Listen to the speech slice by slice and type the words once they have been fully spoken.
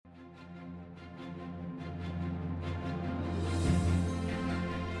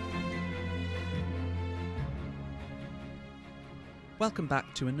Welcome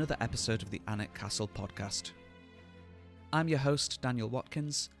back to another episode of the Alnwick Castle podcast. I'm your host, Daniel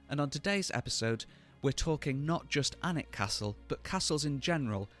Watkins, and on today's episode, we're talking not just Alnwick Castle, but castles in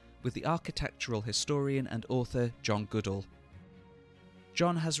general, with the architectural historian and author John Goodall.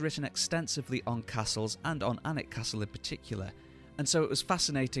 John has written extensively on castles and on Alnwick Castle in particular, and so it was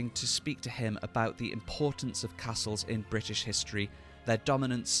fascinating to speak to him about the importance of castles in British history, their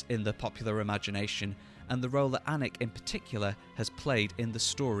dominance in the popular imagination, and the role that Alnwick in particular has played in the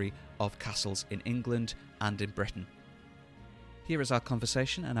story of castles in England and in Britain. Here is our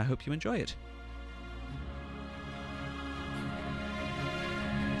conversation, and I hope you enjoy it.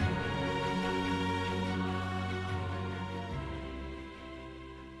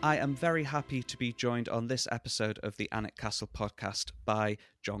 I am very happy to be joined on this episode of the Alnwick Castle podcast by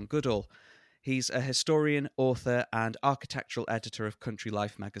John Goodall. He's a historian, author, and architectural editor of Country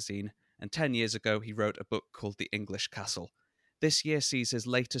Life magazine, and 10 years ago he wrote a book called The English Castle. This year sees his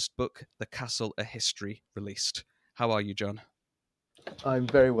latest book, The Castle, A History, released. How are you, John? I'm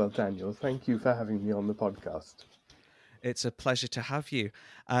very well, Daniel. Thank you for having me on the podcast. It's a pleasure to have you.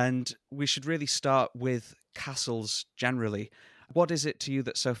 And we should really start with castles generally. What is it to you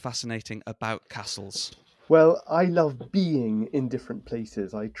that's so fascinating about castles? Well, I love being in different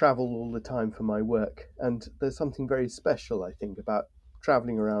places. I travel all the time for my work, and there's something very special, I think, about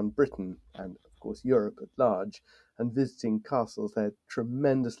travelling around Britain and, of course, Europe at large and visiting castles. They're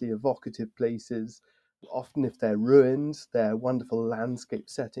tremendously evocative places. Often, if they're ruined, they're wonderful landscape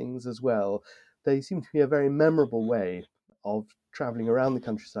settings as well. They seem to be a very memorable way of travelling around the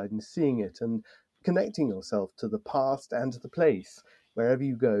countryside and seeing it and connecting yourself to the past and to the place. Wherever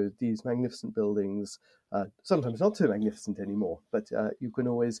you go, these magnificent buildings, sometimes not so magnificent anymore, but you can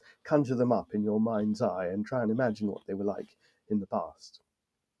always conjure them up in your mind's eye and try and imagine what they were like in the past.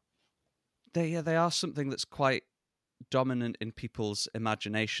 They are something that's quite dominant in people's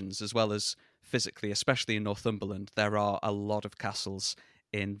imaginations as well as physically, especially in Northumberland. There are a lot of castles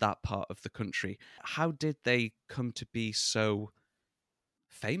in that part of the country. How did they come to be so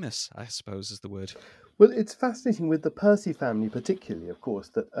famous, I suppose is the word? Well, it's fascinating with the Percy family particularly, of course,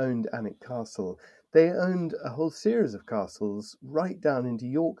 that owned Alnwick Castle. They owned a whole series of castles right down into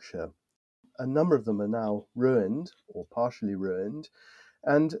Yorkshire. A number of them are now ruined or partially ruined.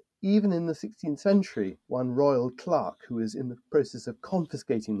 And even in the 16th century, one royal clerk who was in the process of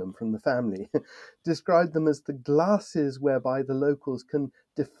confiscating them from the family described them as the glasses whereby the locals can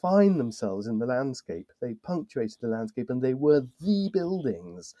define themselves in the landscape. They punctuated the landscape, and they were the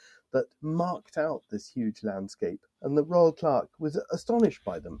buildings that marked out this huge landscape. And the royal clerk was astonished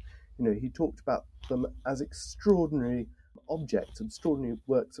by them. You know, he talked about them as extraordinary objects, extraordinary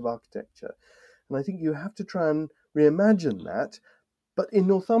works of architecture. And I think you have to try and reimagine that. But in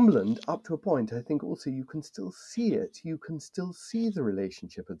Northumberland, up to a point, I think also you can still see it. You can still see the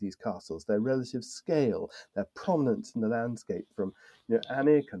relationship of these castles, their relative scale, their prominence in the landscape from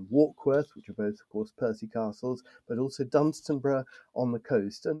Alnwick and Warkworth, which are both, of course, Percy castles, but also Dunstanburgh on the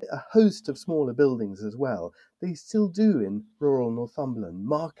coast, and a host of smaller buildings as well. They still do in rural Northumberland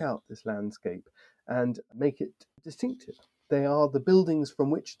mark out this landscape and make it distinctive. They are the buildings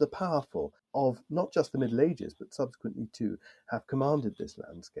from which the powerful of not just the Middle Ages, but subsequently too, have commanded this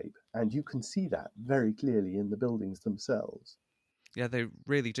landscape. And you can see that very clearly in the buildings themselves. Yeah, they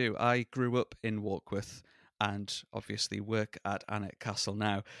really do. I grew up in Warkworth and obviously work at Alnwick Castle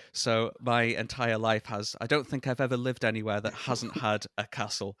now. So my entire life I don't think I've ever lived anywhere that hasn't had a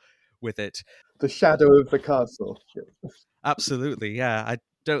castle with it. The shadow of the castle. Absolutely, yeah. I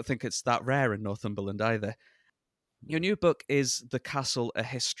don't think it's that rare in Northumberland either. Your new book is The Castle, A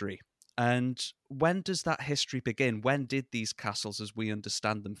History. And when does that history begin? When did these castles, as we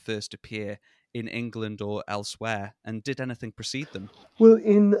understand them, first appear in England or elsewhere? And did anything precede them? Well,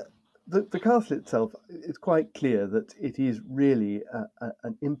 in the castle itself, it's quite clear that it is really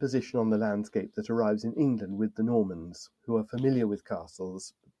an imposition on the landscape that arrives in England with the Normans, who are familiar with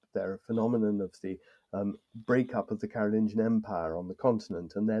castles. They're a phenomenon of the breakup of the Carolingian Empire on the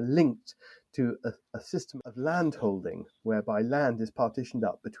continent, and they're linked to a system of landholding whereby land is partitioned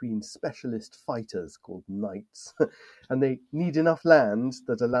up between specialist fighters called knights, and they need enough land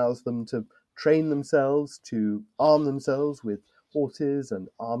that allows them to train themselves, to arm themselves with horses and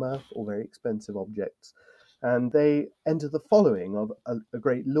armour, or very expensive objects, and they enter the following of a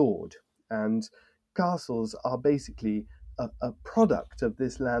great lord. And castles are basically a product of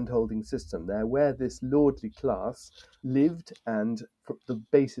this landholding system. They're where this lordly class lived and the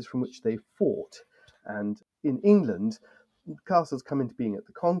basis from which they fought. And in England, castles come into being at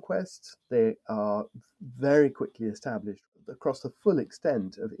the conquest. They are very quickly established across the full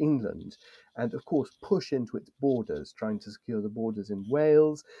extent of England and, of course, push into its borders, trying to secure the borders in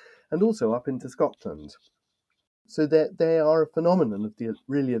Wales and also up into Scotland. So they are a phenomenon of the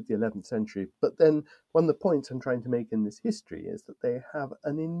 11th century. But then one of the points I'm trying to make in this history is that they have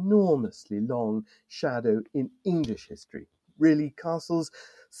an enormously long shadow in English history. Really, castles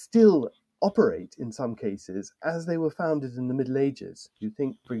still operate in some cases as they were founded in the Middle Ages. You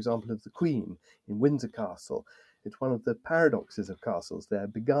think, for example, of the Queen in Windsor Castle. It's one of the paradoxes of castles. They're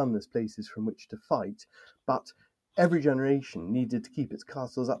begun as places from which to fight, but every generation needed to keep its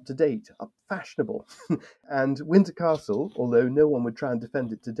castles up to date, up fashionable. And Windsor Castle, although no one would try and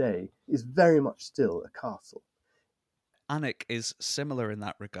defend it today, is very much still a castle. Alnwick is similar in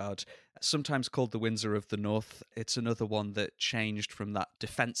that regard. Sometimes called the Windsor of the North, it's another one that changed from that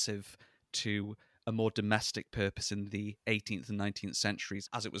defensive to a more domestic purpose in the 18th and 19th centuries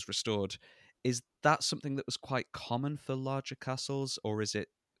as it was restored. Is that something that was quite common for larger castles, or is it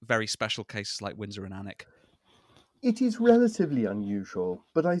very special cases like Windsor and Alnwick? It is relatively unusual,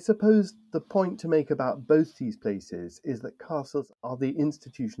 but I suppose the point to make about both these places is that castles are the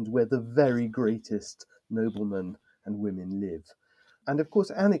institutions where the very greatest noblemen and women live. And of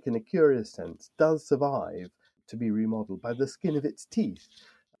course, Alnwick, in a curious sense, does survive to be remodelled by the skin of its teeth.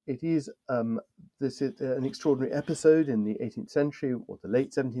 It is this is an extraordinary episode in the 18th century or the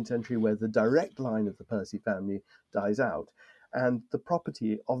late 17th century where the direct line of the Percy family dies out, and the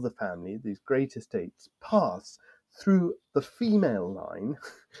property of the family, these great estates, pass through the female line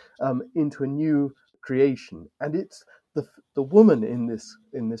into a new creation, and it's the woman in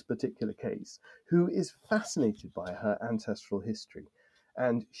this particular case who is fascinated by her ancestral history,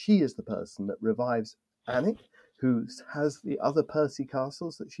 and she is the person that revives Alnwick, who has the other Percy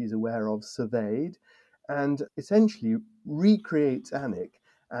castles that she's aware of surveyed, and essentially recreates Alnwick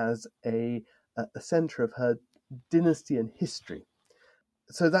as a centre of her dynasty and history.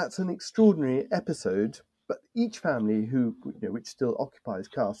 So that's an extraordinary episode. But each family which still occupies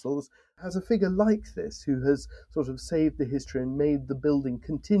castles has a figure like this who has sort of saved the history and made the building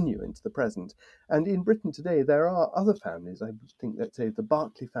continue into the present. And in Britain today, there are other families. I think, let's say, the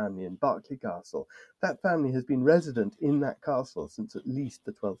Berkeley family in Berkeley Castle. That family has been resident in that castle since at least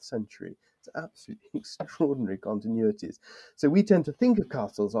the 12th century. It's absolutely extraordinary continuities. So we tend to think of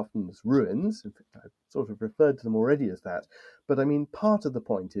castles often as ruins. In fact, I've sort of referred to them already as that. But I mean, part of the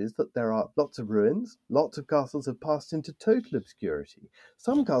point is that there are lots of ruins. Lots of castles have passed into total obscurity.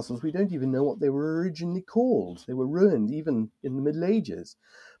 Some castles, we don't even know what they were originally called. They were ruined even in the Middle Ages.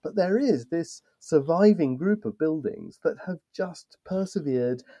 But there is this surviving group of buildings that have just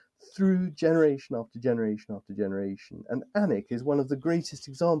persevered through generation after generation after generation. And Alnwick is one of the greatest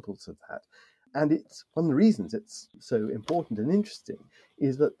examples of that. And it's one of the reasons it's so important and interesting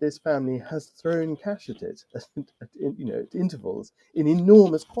is that this family has thrown cash at it at intervals in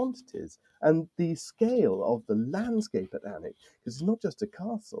enormous quantities. And the scale of the landscape at Alnwick, because it's not just a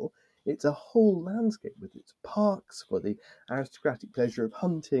castle, it's a whole landscape with its parks for the aristocratic pleasure of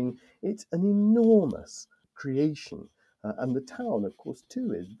hunting. It's an enormous creation. And the town, of course,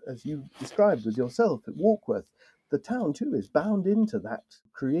 too, is, as you described with yourself at Warkworth, the town, too, is bound into that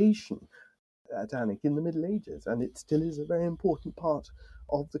creation at Alnwick in the Middle Ages, and it still is a very important part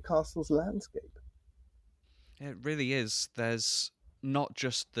of the castle's landscape. It really is. There's not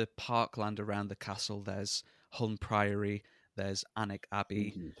just the parkland around the castle, there's Hulme Priory, there's Alnwick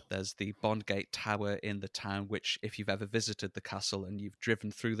Abbey, Indeed. there's the Bondgate Tower in the town, which, if you've ever visited the castle and you've driven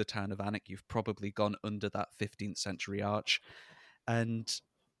through the town of Alnwick, you've probably gone under that 15th century arch. And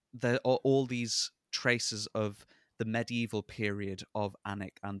there are all these traces of the medieval period of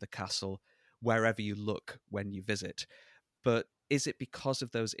Alnwick and the castle wherever you look when you visit. But is it because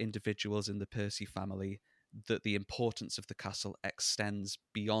of those individuals in the Percy family that the importance of the castle extends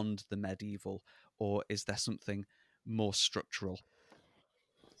beyond the medieval, or is there something more structural?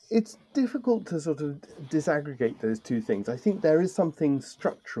 It's difficult to sort of disaggregate those two things. I think there is something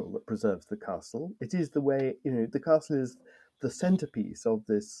structural that preserves the castle. It is the way, the castle is the centerpiece of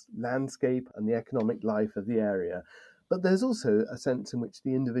this landscape and the economic life of the area. But there's also a sense in which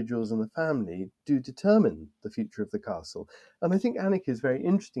the individuals and the family do determine the future of the castle. And I think Alnwick is very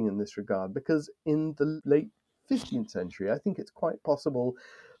interesting in this regard because in the late 15th century, I think it's quite possible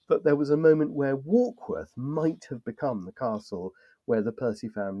that there was a moment where Warkworth might have become the castle where the Percy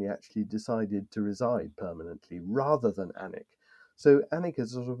family actually decided to reside permanently rather than Alnwick. So Alnwick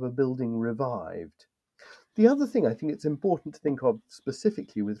is sort of a building revived. The other thing I think it's important to think of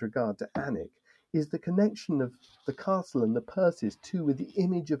specifically with regard to Alnwick is the connection of the castle and the Percys too with the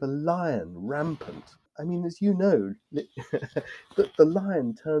image of a lion rampant. I mean, as you know, the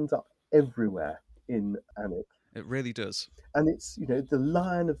lion turns up everywhere in Alnwick. It really does. And it's, the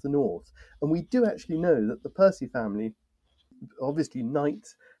Lion of the North. And we do actually know that the Percy family, obviously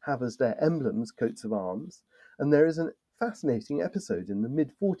knights have as their emblems coats of arms. And there is a fascinating episode in the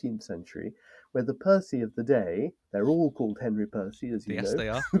mid 14th century where the Percy of the day, they're all called Henry Percy, as you Yes, know, they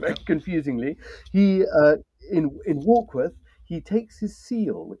are. very Yep. confusingly. He, in Warkworth, he takes his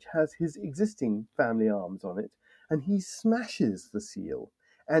seal, which has his existing family arms on it, and he smashes the seal,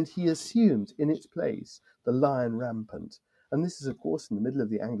 and he assumes in its place the lion rampant. And this is, of course, in the middle of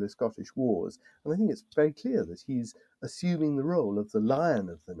the Anglo-Scottish Wars, and I think it's very clear that he's assuming the role of the Lion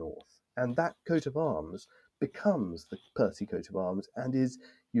of the North. And that coat of arms becomes the Percy coat of arms and is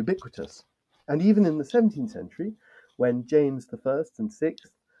ubiquitous. And even in the 17th century, when James I and VI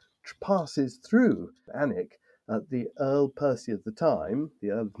passes through Alnwick, the Earl Percy of the time,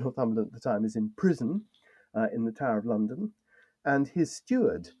 the Earl of Northumberland at the time, is in prison in the Tower of London, and his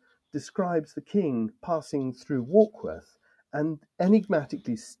steward describes the king passing through Warkworth and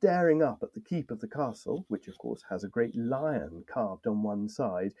enigmatically staring up at the keep of the castle, which of course has a great lion carved on one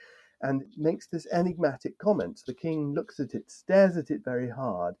side, and makes this enigmatic comment. The king looks at it, stares at it very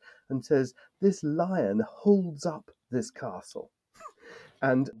hard, and says, "This lion holds up this castle."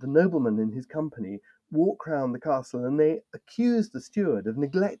 And the noblemen in his company walk round the castle and they accuse the steward of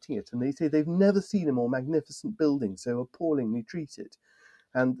neglecting it. And they say they've never seen a more magnificent building so appallingly treated.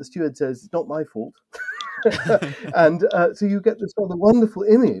 And the steward says, "It's not my fault." And so you get this rather wonderful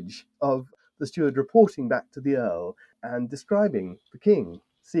image of the steward reporting back to the Earl and describing the king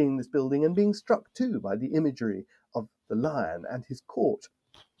seeing this building and being struck too by the imagery of the lion and his court,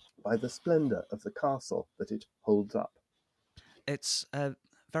 by the splendour of the castle that it holds up. It's a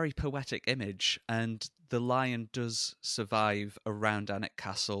very poetic image, and the lion does survive around Alnwick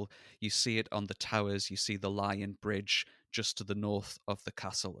Castle. You see it on the towers, you see the Lion Bridge just to the north of the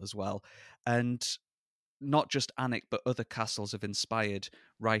castle as well. And not just Alnwick, but other castles have inspired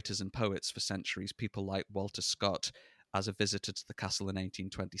writers and poets for centuries, people like Walter Scott as a visitor to the castle in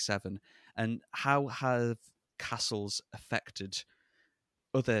 1827. And how have castles affected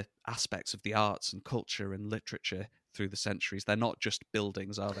other aspects of the arts and culture and literature through the centuries? They're not just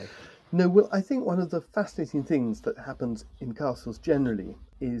buildings, are they? No, well, I think one of the fascinating things that happens in castles generally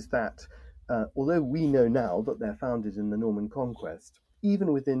is that although we know now that they're founded in the Norman Conquest,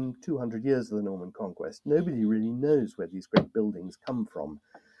 even within 200 years of the Norman Conquest, nobody really knows where these great buildings come from.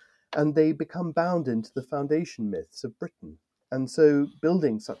 And they become bound into the foundation myths of Britain. And so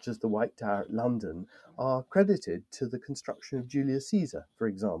buildings such as the White Tower at London are credited to the construction of Julius Caesar, for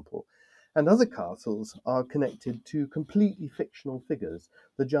example. And other castles are connected to completely fictional figures.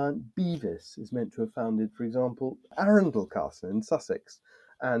 The giant Bevis is meant to have founded, for example, Arundel Castle in Sussex.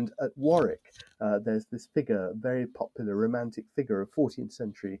 And at Warwick, there's this figure, very popular romantic figure of 14th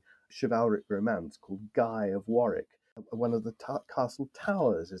century chivalric romance called Guy of Warwick. One of the castle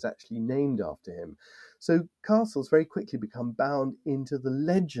towers is actually named after him. So castles very quickly become bound into the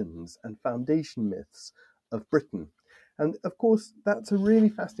legends and foundation myths of Britain. And of course, that's a really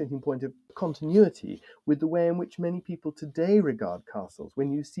fascinating point of continuity with the way in which many people today regard castles.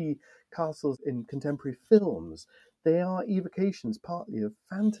 When you see castles in contemporary films, they are evocations partly of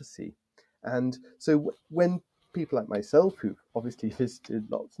fantasy. And so when people like myself, who've obviously visited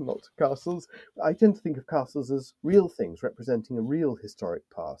lots and lots of castles, I tend to think of castles as real things representing a real historic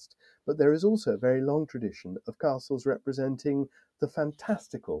past. But there is also a very long tradition of castles representing the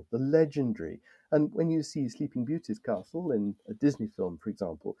fantastical, the legendary. And when you see Sleeping Beauty's castle in a Disney film, for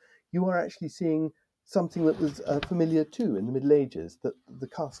example, you are actually seeing something that was familiar too in the Middle Ages, that the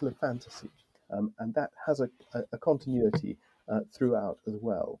castle of fantasy. And that has a continuity throughout as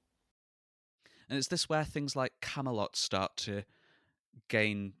well. And is this where things like Camelot start to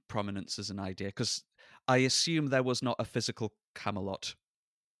gain prominence as an idea? Because I assume there was not a physical Camelot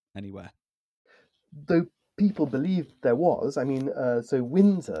anywhere. Though people believe there was, so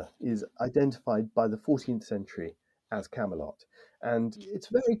Windsor is identified by the 14th century as Camelot. And it's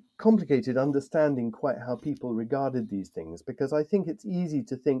very complicated understanding quite how people regarded these things, because I think it's easy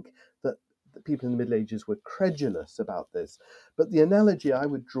to think that the people in the Middle Ages were credulous about this. But the analogy I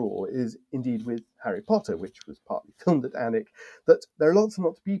would draw is indeed with Harry Potter, which was partly filmed at Alnwick, that there are lots and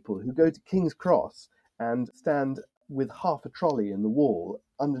lots of people who go to King's Cross and stand with half a trolley in the wall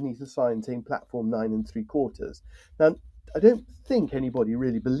underneath a sign saying platform 9 3/4. Now, I don't think anybody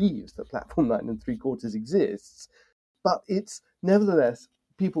really believes that platform 9 3/4 exists, but it's nevertheless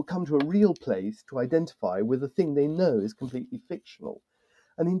people come to a real place to identify with a thing they know is completely fictional.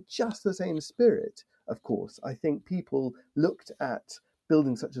 And in just the same spirit, of course, I think people looked at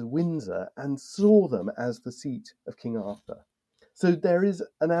buildings such as Windsor and saw them as the seat of King Arthur. So there is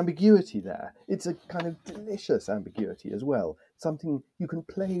an ambiguity there. It's a kind of delicious ambiguity as well, something you can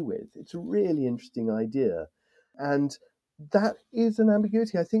play with. It's a really interesting idea. And that is an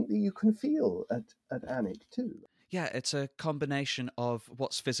ambiguity I think that you can feel at Anik too. Yeah, it's a combination of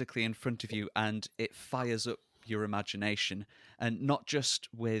what's physically in front of you and it fires up your imagination. And not just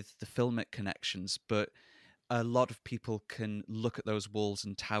with the filmic connections, but a lot of people can look at those walls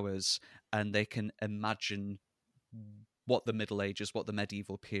and towers and they can imagine what the Middle Ages, what the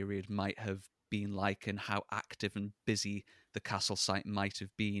medieval period might have been like, and how active and busy the castle site might have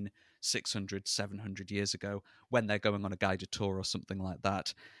been 600, 700 years ago when they're going on a guided tour or something like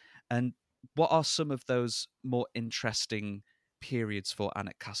that. And what are some of those more interesting periods for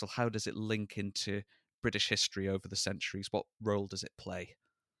Alnwick Castle? How does it link into British history over the centuries? What role does it play?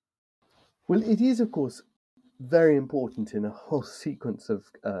 Well, it is, of course, very important in a whole sequence of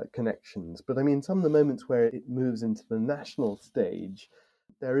connections. But I mean, some of the moments where it moves into the national stage,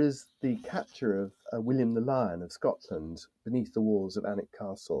 there is the capture of William the Lion of Scotland beneath the walls of Alnwick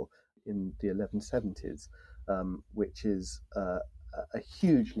Castle in the 1170s, which is a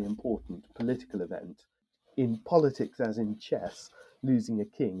hugely important political event. In politics, as in chess, losing a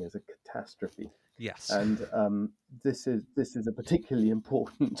king is a catastrophe. Yes. And this is a particularly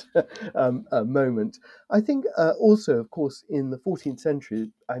important moment. I think also, of course, in the 14th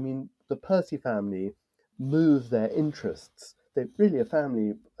century, I mean, the Percy family moved their interests. They're really a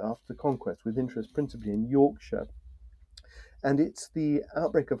family after the conquest with interests principally in Yorkshire, and it's the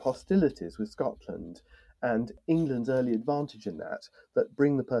outbreak of hostilities with Scotland and England's early advantage in that that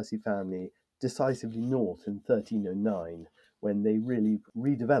bring the Percy family decisively north in 1309, when they really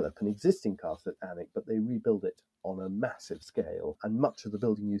redevelop an existing castle at Alnwick, but they rebuild it on a massive scale. And much of the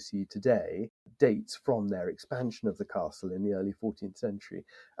building you see today dates from their expansion of the castle in the early 14th century.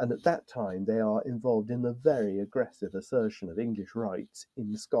 And at that time, they are involved in the very aggressive assertion of English rights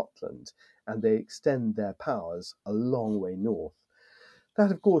in Scotland, and they extend their powers a long way north.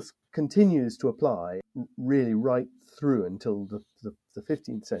 That, of course, continues to apply really right through until the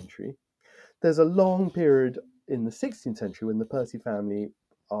 15th century. There's a long period in the 16th century when the Percy family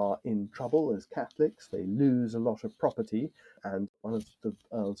are in trouble as Catholics. They lose a lot of property, and one of the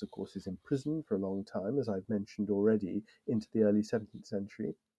earls, of course, is in prison for a long time, as I've mentioned already, into the early 17th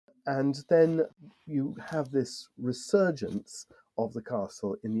century. And then you have this resurgence of the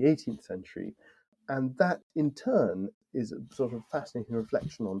castle in the 18th century, and that in turn is a sort of fascinating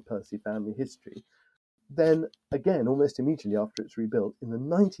reflection on Percy family history. Then, again, almost immediately after it's rebuilt, in the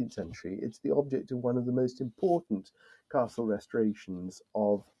 19th century, it's the object of one of the most important castle restorations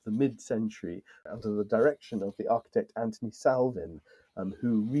of the mid-century, under the direction of the architect Anthony Salvin,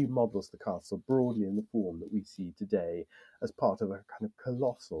 who remodels the castle broadly in the form that we see today as part of a kind of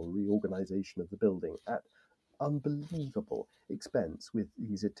colossal reorganization of the building at unbelievable expense, with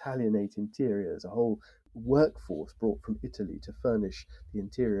these Italianate interiors, a whole workforce brought from Italy to furnish the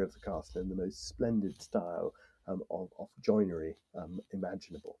interior of the castle in the most splendid style of joinery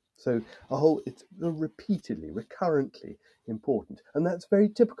imaginable. So it's repeatedly, recurrently important. And that's very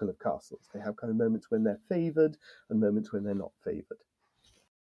typical of castles. They have kind of moments when they're favoured and moments when they're not favoured.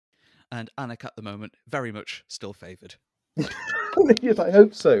 And Alnwick at the moment, very much still favoured. Yes, I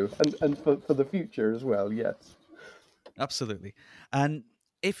hope so. And for the future as well, yes. Absolutely. And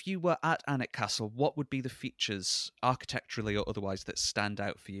if you were at Alnwick Castle, what would be the features, architecturally or otherwise, that stand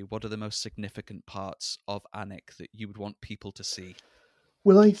out for you? What are the most significant parts of Alnwick that you would want people to see?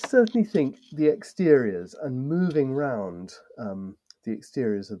 Well, I certainly think the exteriors and moving round the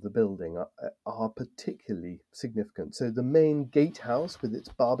exteriors of the building are particularly significant. So the main gatehouse with its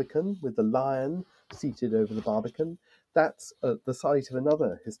barbican, with the lion seated over the barbican, that's the site of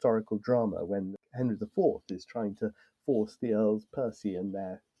another historical drama when Henry IV is trying to force the Earls Percy and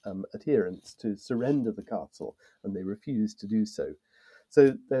their adherents to surrender the castle, and they refuse to do so.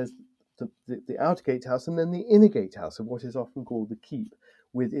 So there's the outer gatehouse and then the inner gatehouse of what is often called the keep,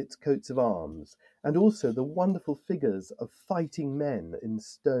 with its coats of arms, and also the wonderful figures of fighting men in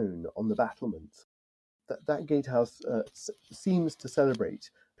stone on the battlements. That gatehouse seems to celebrate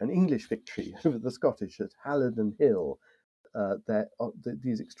an English victory over the Scottish at Halidon Hill. There are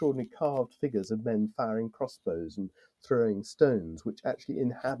these extraordinary carved figures of men firing crossbows and throwing stones, which actually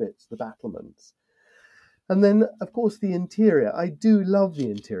inhabits the battlements. And then, of course, the interior. I do love the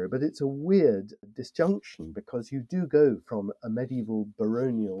interior, but it's a weird disjunction because you do go from a medieval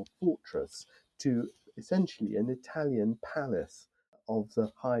baronial fortress to essentially an Italian palace of the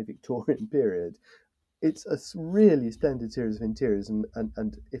high Victorian period. It's a really splendid series of interiors,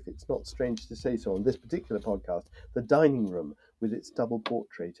 and if it's not strange to say so on this particular podcast, the dining room with its double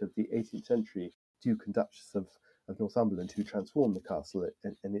portrait of the 18th century Duke and Duchess of of Northumberland who transformed the castle,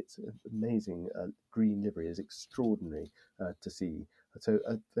 and its amazing green livery is extraordinary to see. So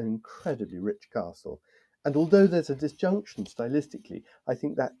an incredibly rich castle. And although there's a disjunction stylistically, I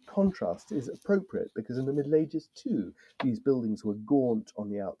think that contrast is appropriate because in the Middle Ages too, these buildings were gaunt on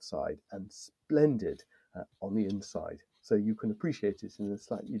the outside and splendid on the inside. So you can appreciate it in a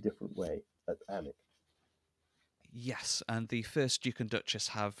slightly different way at Alnwick. Yes, and the first Duke and Duchess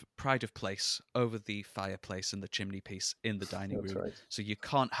have pride of place over the fireplace and the chimney piece in the dining That's room. right. So you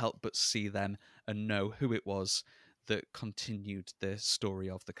can't help but see them and know who it was that continued the story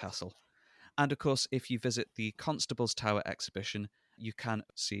of the castle. And of course, if you visit the Constable's Tower exhibition, you can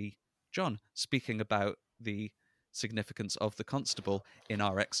see John speaking about the significance of the Constable in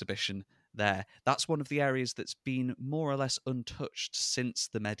our exhibition there. That's one of the areas that's been more or less untouched since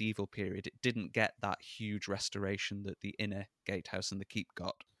the medieval period. It didn't get that huge restoration that the inner gatehouse and the keep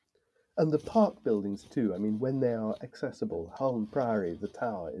got. And the park buildings too. I mean, when they are accessible, Hulme Priory, the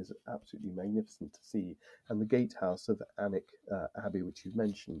tower, is absolutely magnificent to see, and the gatehouse of Alnwick Abbey, which you've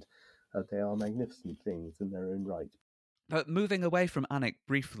mentioned, they are magnificent things in their own right. But moving away from Alnwick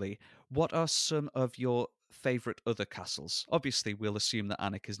briefly, what are some of your favourite other castles? Obviously, we'll assume that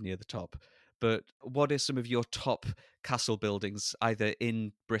Alnwick is near the top, but what are some of your top castle buildings, either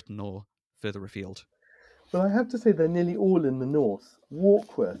in Britain or further afield? Well, I have to say they're nearly all in the north.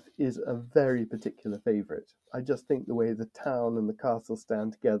 Warkworth is a very particular favourite. I just think the way the town and the castle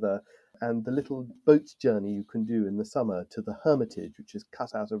stand together, and the little boat journey you can do in the summer to the Hermitage, which is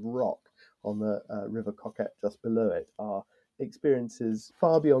cut out of rock on the River Coquette just below it, are experiences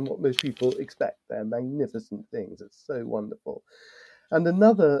far beyond what most people expect. They're magnificent things. It's so wonderful. And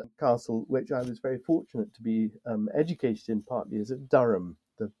another castle, which I was very fortunate to be educated in partly, is at Durham,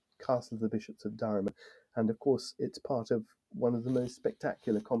 the Castle of the Bishops of Durham. And of course, it's part of one of the most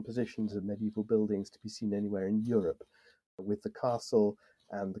spectacular compositions of medieval buildings to be seen anywhere in Europe, with the castle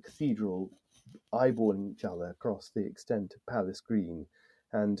and the cathedral eyeballing each other across the extent of Palace Green.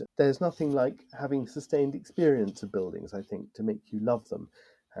 And there's nothing like having sustained experience of buildings, I think, to make you love them.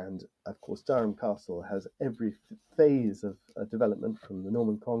 And of course, Durham Castle has every phase of development from the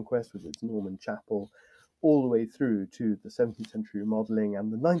Norman Conquest with its Norman chapel all the way through to the 17th century remodelling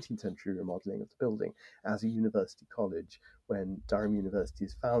and the 19th century remodelling of the building as a university college when Durham University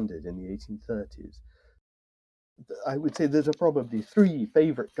is founded in the 1830s. I would say there are probably three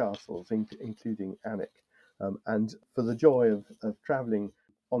favourite castles, including Alnwick. And for the joy of travelling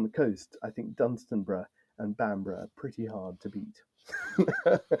on the coast, I think Dunstanburgh and Bamburgh are pretty hard to beat.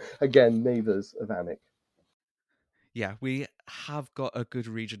 Again, neighbours of Alnwick. Yeah, we have got a good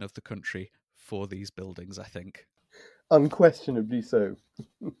region of the country for these buildings, I think. Unquestionably so.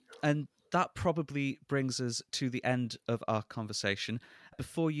 And that probably brings us to the end of our conversation.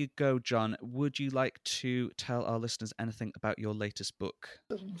 Before you go, John, would you like to tell our listeners anything about your latest book?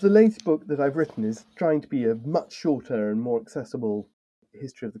 The latest book that I've written is trying to be a much shorter and more accessible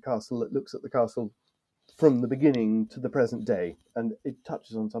history of the castle that looks at the castle from the beginning to the present day. And it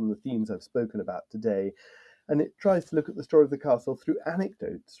touches on some of the themes I've spoken about today. And it tries to look at the story of the castle through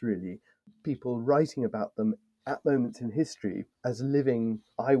anecdotes, really, people writing about them at moments in history as living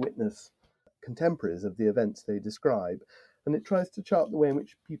eyewitness contemporaries of the events they describe. And it tries to chart the way in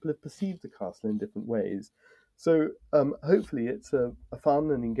which people have perceived the castle in different ways. So hopefully it's a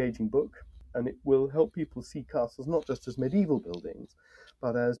fun and engaging book, and it will help people see castles not just as medieval buildings,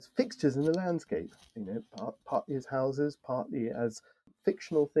 but as fixtures in the landscape, partly as houses, partly as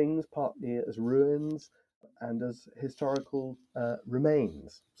fictional things, partly as ruins, and as historical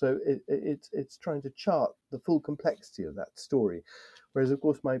remains. So it's trying to chart the full complexity of that story. Whereas, of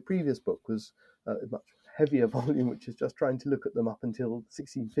course, my previous book was a much heavier volume, which is just trying to look at them up until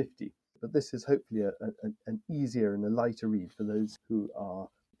 1650. But this is hopefully an easier and a lighter read for those who are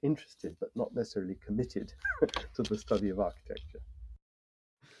interested but not necessarily committed to the study of architecture.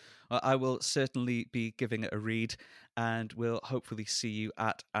 I will certainly be giving it a read, and we'll hopefully see you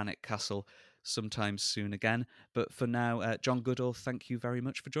at Alnwick Castle sometime soon again. But for now, John Goodall, thank you very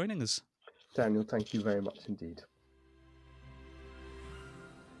much for joining us. Daniel, thank you very much indeed.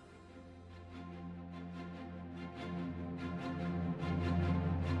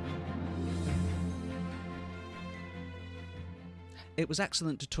 It was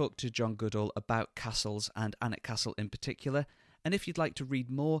excellent to talk to John Goodall about castles and Alnwick Castle in particular, and if you'd like to read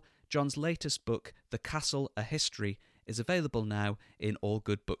more, John's latest book, The Castle, A History, is available now in all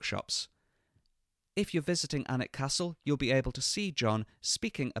good bookshops. If you're visiting Alnwick Castle, you'll be able to see John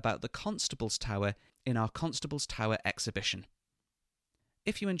speaking about the Constable's Tower in our Constable's Tower exhibition.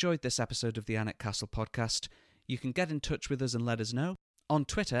 If you enjoyed this episode of the Alnwick Castle podcast, you can get in touch with us and let us know on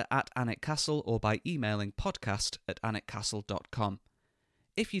Twitter at @AnetCastle or by emailing podcast@anetcastle.com.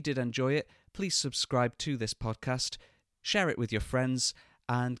 If you did enjoy it, please subscribe to this podcast, share it with your friends,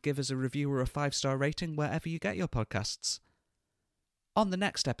 and give us a review or a 5-star rating wherever you get your podcasts. On the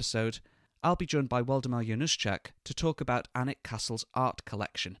next episode, I'll be joined by Waldemar Januszczak to talk about Alnwick Castle's art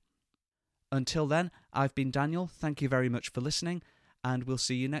collection. Until then, I've been Daniel, thank you very much for listening, and we'll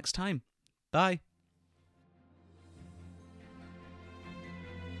see you next time. Bye!